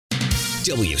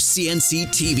WCNC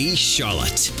TV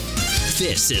Charlotte.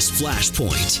 This is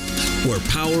Flashpoint, where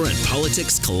power and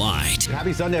politics collide.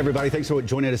 Happy Sunday, everybody. Thanks for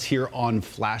joining us here on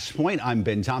Flashpoint. I'm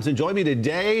Ben Thompson. Join me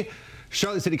today,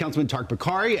 Charlotte City Councilman Tark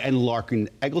Bakari and Larkin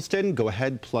Eggleston. Go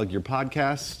ahead, plug your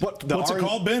podcast. What's it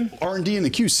called, Ben? R&D in the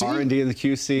QC. R&D in the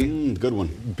QC. Good one.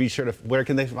 Be sure to, where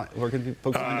can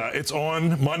folks find it? It's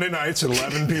on Monday nights at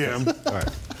 11 p.m. All right.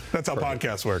 That's how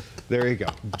podcasts work. There you go.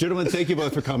 Gentlemen, thank you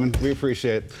both for coming. We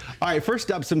appreciate it. All right, first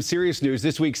up, some serious news.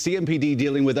 This week, CMPD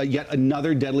dealing with yet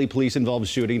another deadly police-involved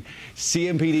shooting.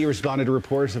 CMPD responded to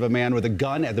reports of a man with a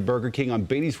gun at the Burger King on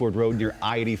Beatties Ford Road near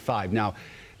I-85. Now,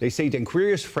 they say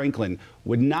Danquiors Franklin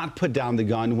would not put down the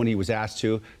gun when he was asked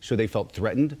to, so they felt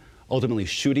threatened, ultimately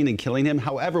shooting and killing him.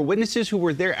 However, witnesses who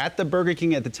were there at the Burger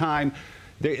King at the time,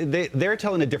 they're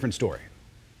telling a different story.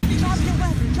 Drop your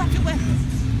weapon, drop your weapon.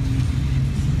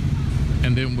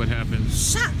 And then what happened?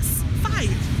 Shots fired.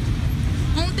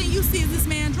 Only thing you see is this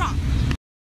man drop.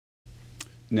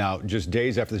 Now, just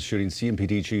days after the shooting,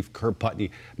 CMPD Chief Kurt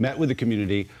Putney met with the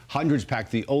community. Hundreds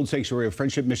packed the old sanctuary of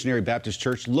Friendship Missionary Baptist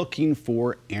Church looking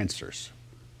for answers.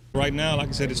 Right now, like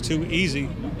I said, it's too easy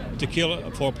to kill,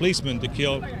 for a policeman to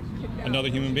kill another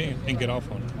human being and get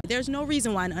off on it. There's no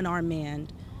reason why an unarmed man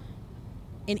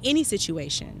in any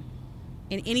situation,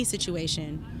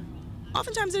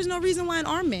 oftentimes there's no reason why an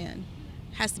armed man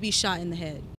has to be shot in the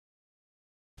head.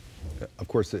 Of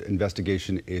course, the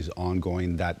investigation is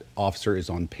ongoing. That officer is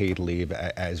on paid leave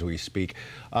as we speak.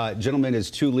 Gentlemen, as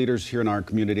two leaders here in our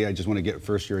community, I just want to get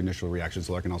first your initial reactions.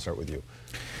 Larkin, I'll start with you.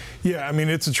 Yeah, I mean,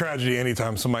 it's a tragedy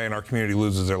anytime somebody in our community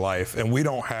loses their life, and we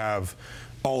don't have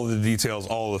all of the details,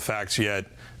 all of the facts yet.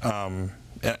 And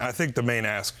I think the main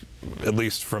ask, at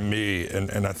least from me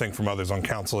and I think from others on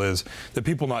council, is that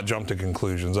people not jump to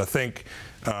conclusions. I think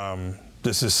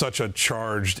this is such a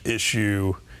charged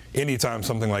issue. Anytime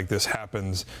something like this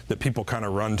happens, that people kind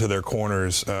of run to their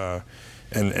corners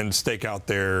and stake out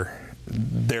their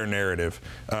narrative.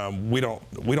 We don't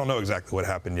know exactly what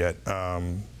happened yet,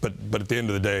 but at the end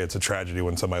of the day, it's a tragedy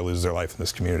when somebody loses their life in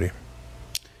this community.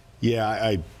 Yeah,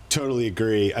 I totally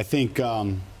agree. I think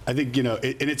you know,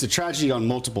 and it's a tragedy on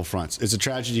multiple fronts. It's a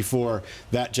tragedy for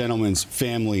that gentleman's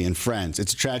family and friends.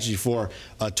 It's a tragedy for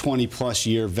a 20-plus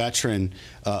year veteran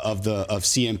of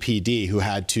CMPD who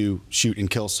had to shoot and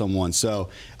kill someone. So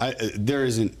there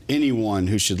isn't anyone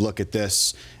who should look at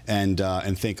this and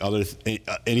think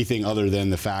anything other than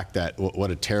the fact that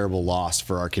what a terrible loss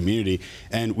for our community.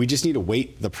 And we just need to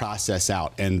wait the process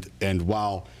out. And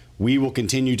while we will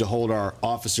continue to hold our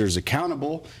officers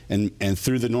accountable and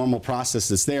through the normal process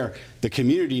that's there, the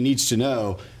community needs to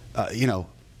know, you know,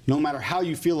 no matter how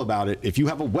you feel about it, if you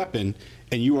have a weapon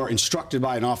and you are instructed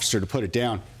by an officer to put it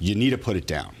down, you need to put it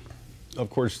down. Of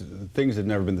course, things have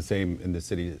never been the same in the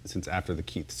city since after the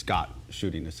Keith Scott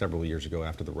shooting several years ago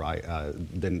after the riot.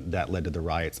 Then that led to the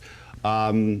riots.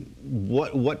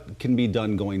 What can be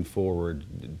done going forward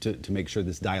to make sure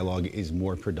this dialogue is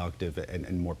more productive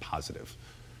and more positive?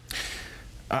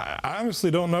 I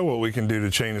honestly don't know what we can do to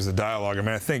change the dialogue. I mean,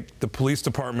 I think the police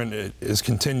department has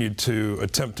continued to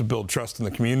attempt to build trust in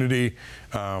the community.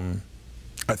 I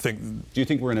think. Do you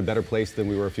think we're in a better place than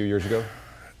we were a few years ago?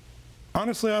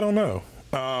 Honestly, I don't know.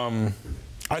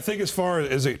 I think as far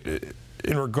as in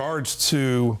regards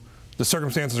to the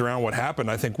circumstances around what happened,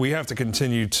 I think we have to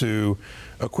continue to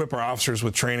equip our officers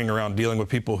with training around dealing with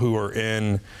people who are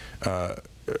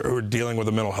who are dealing with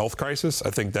a mental health crisis. I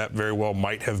think that very well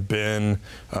might have been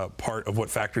part of what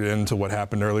factored into what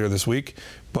happened earlier this week.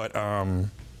 But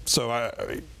so I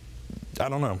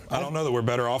don't know. I don't know that we're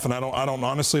better off, and I don't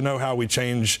honestly know how we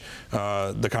change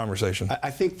the conversation. I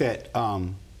think that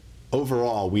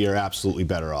overall we are absolutely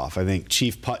better off. I think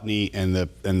Chief Putney and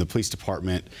the police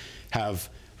department have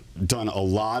done a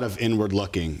lot of inward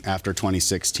looking after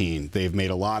 2016. They've made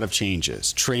a lot of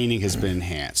changes. Training has been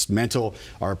enhanced.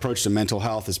 Our approach to mental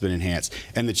health has been enhanced.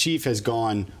 And the chief has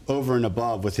gone over and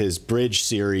above with his Bridge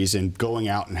series and going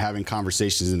out and having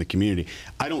conversations in the community.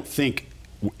 I don't think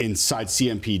inside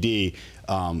CMPD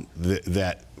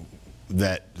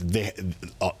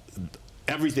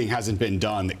everything hasn't been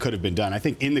done that could have been done. I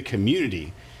think in the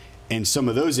community, in some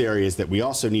of those areas that we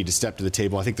also need to step to the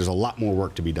table, I think there's a lot more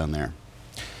work to be done there.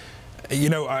 You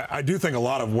know, I do think a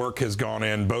lot of work has gone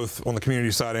in, both on the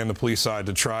community side and the police side,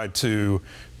 to try to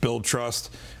build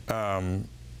trust.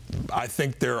 I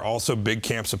think there are also big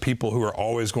camps of people who are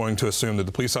always going to assume that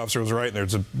the police officer was right, and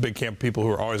there's a big camp of people who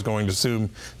are always going to assume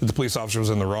that the police officer was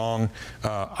in the wrong.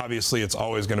 Obviously, it's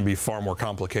always going to be far more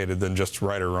complicated than just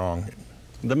right or wrong.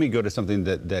 Let me go to something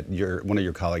that one of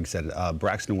your colleagues said.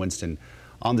 Braxton Winston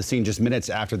on the scene just minutes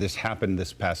after this happened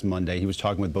this past Monday. He was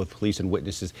talking with both police and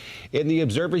witnesses. In The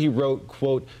Observer, he wrote,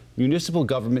 quote, "Municipal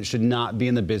government should not be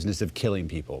in the business of killing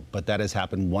people, but that has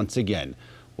happened once again.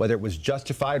 Whether it was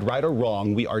justified, right or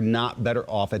wrong, we are not better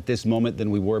off at this moment than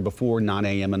we were before 9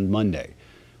 a.m. on Monday.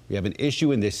 We have an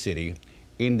issue in this city,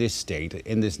 in this state,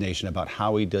 in this nation about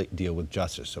how we deal with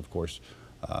justice." Of course,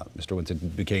 Mr. Winston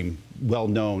became well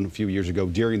known a few years ago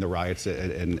during the riots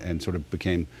and sort of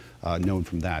became known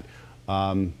from that.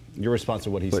 Your response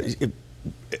to what he said?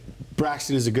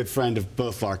 Braxton is a good friend of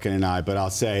both Larkin and I, but I'll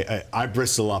say I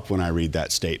bristle up when I read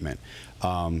that statement.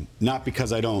 Not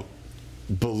because I don't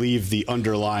believe the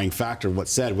underlying factor of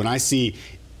what's said. When I see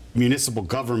municipal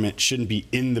government shouldn't be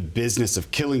in the business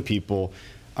of killing people,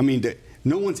 I mean,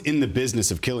 no one's in the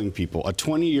business of killing people. A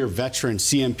 20-year veteran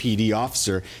CMPD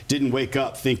officer didn't wake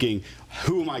up thinking,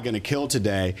 who am I going to kill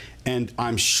today? And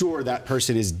I'm sure that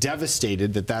person is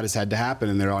devastated that that has had to happen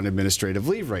and they're on administrative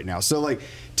leave right now. So, like,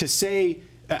 to say,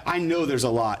 I know there's a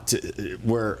lot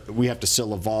where we have to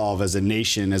still evolve as a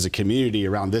nation, as a community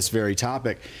around this very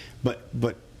topic,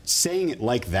 but saying it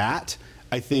like that,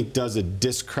 I think, does a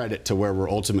discredit to where we're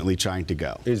ultimately trying to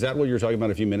go. Is that what you were talking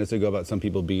about a few minutes ago, about some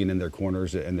people being in their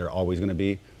corners and they're always going to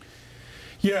be?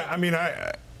 Yeah, I mean,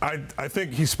 I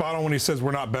think he's spot on when he says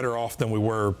we're not better off than we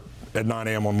were at 9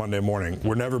 a.m. on Monday morning.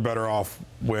 We're never better off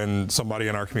when somebody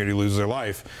in our community loses their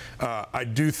life. I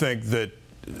do think that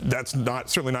that's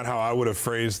certainly not how I would have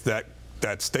phrased that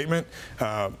statement.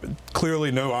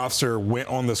 Clearly, no officer went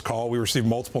on this call. We received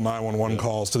multiple 911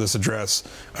 calls to this address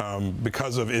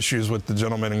because of issues with the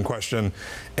gentleman in question,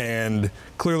 and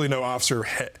clearly no officer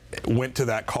went to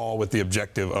that call with the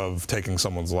objective of taking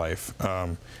someone's life.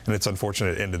 And it's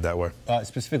unfortunate it ended that way.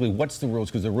 Specifically, what's the rules?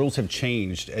 Because the rules have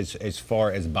changed as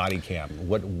far as body cam.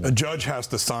 A judge has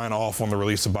to sign off on the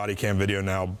release of body cam video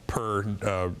now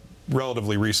per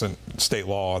relatively recent state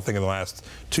law, I think in the last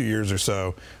 2 years or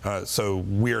so. So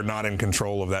we are not in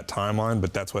control of that timeline,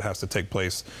 but that's what has to take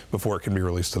place before it can be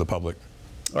released to the public.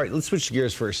 All right, let's switch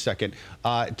gears for a second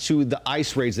to the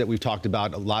ICE raids that we've talked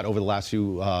about a lot over the last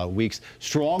few weeks.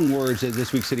 Strong words at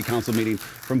this week's City Council meeting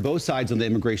from both sides on the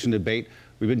immigration debate.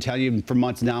 We've been telling you for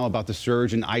months now about the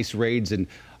surge in ICE raids and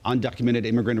undocumented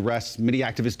immigrant arrests. Many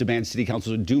activists demand City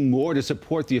Council to do more to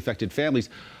support the affected families.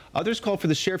 Others call for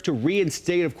the sheriff to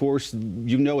reinstate, of course,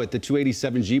 you know it, the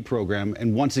 287G program,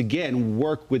 and once again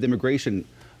work with immigration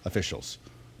officials.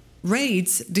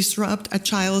 Raids disrupt a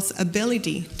child's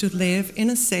ability to live in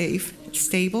a safe,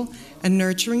 stable, and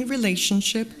nurturing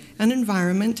relationship and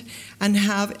environment and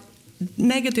have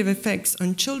negative effects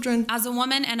on children. As a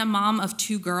woman and a mom of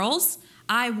 2 girls,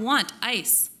 I want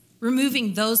ICE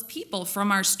removing those people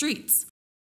from our streets.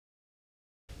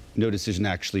 No decision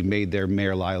actually made there.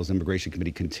 Mayor Lyle's Immigration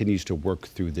Committee continues to work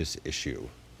through this issue.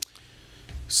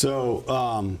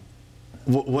 So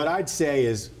what I'd say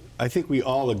is, I think we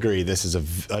all agree this is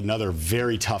another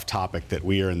very tough topic that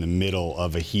we are in the middle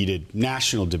of a heated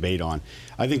national debate on.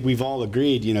 I think we've all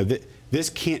agreed, you know, that this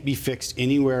can't be fixed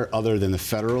anywhere other than the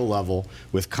federal level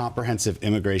with comprehensive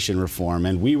immigration reform.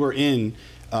 And we were in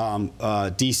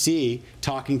D.C.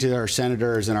 talking to our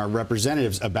senators and our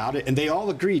representatives about it, and they all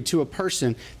agreed to a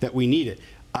person that we need it.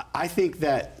 I think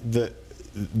that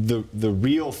the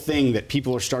real thing that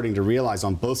people are starting to realize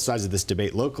on both sides of this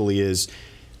debate locally is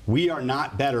we are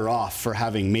not better off for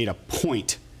having made a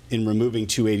point in removing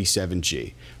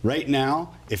 287G. Right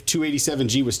now, if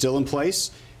 287G was still in place,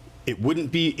 it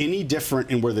wouldn't be any different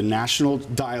in where the national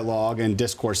dialogue and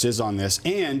discourse is on this,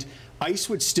 and ICE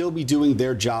would still be doing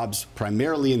their jobs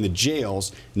primarily in the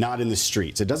jails, not in the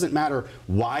streets. It doesn't matter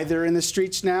why they're in the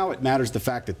streets now. It matters the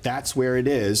fact that that's where it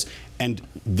is, and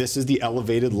this is the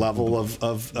elevated level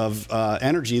of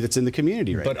energy that's in the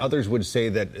community right now. But others would say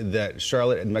that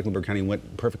Charlotte and Mecklenburg County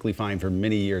went perfectly fine for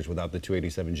many years without the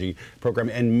 287G program,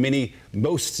 and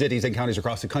most cities and counties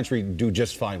across the country do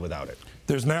just fine without it.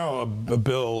 There's now a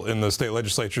bill in the state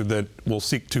legislature that will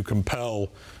seek to compel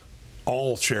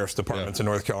all sheriff's departments in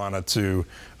North Carolina to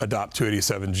adopt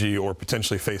 287G or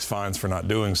potentially face fines for not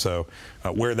doing so.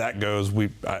 Where that goes, we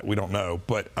don't know.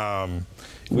 But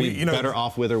you know, better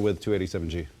off with or with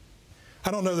 287G?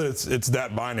 I don't know that it's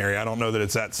that binary. I don't know that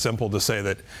it's that simple to say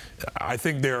that. I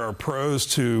think there are pros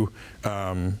to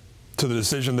the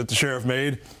decision that the sheriff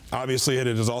made. Obviously, it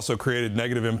has also created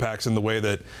negative impacts in the way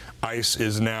that ICE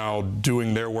is now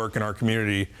doing their work in our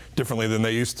community differently than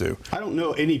they used to. I don't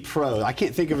know any pro. I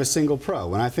can't think of a single pro.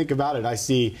 When I think about it, I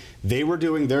see they were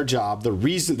doing their job.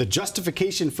 The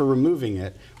justification for removing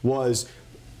it was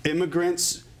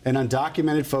immigrants and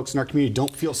undocumented folks in our community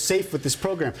don't feel safe with this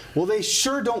program. Well, they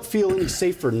sure don't feel any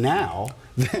safer now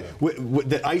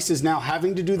that ICE is now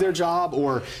having to do their job,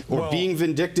 or being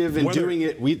vindictive and doing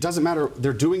it. It doesn't matter.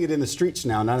 They're doing it in the streets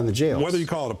now, not in the jails. Whether you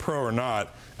call it a pro or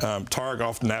not, Tarek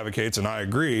often advocates, and I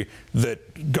agree,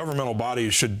 that governmental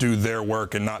bodies should do their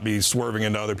work and not be swerving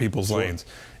into other people's lanes.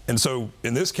 And so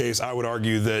in this case, I would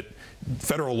argue that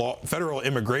federal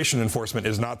immigration enforcement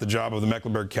is not the job of the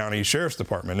Mecklenburg County Sheriff's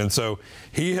Department. And so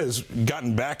he has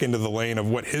gotten back into the lane of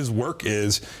what his work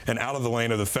is and out of the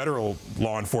lane of the federal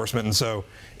law enforcement. And so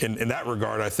in that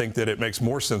regard, I think that it makes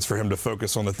more sense for him to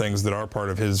focus on the things that are part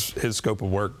of his scope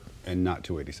of work. And not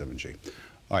 287G.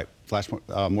 All right,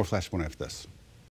 Flashpoint, more Flashpoint after this.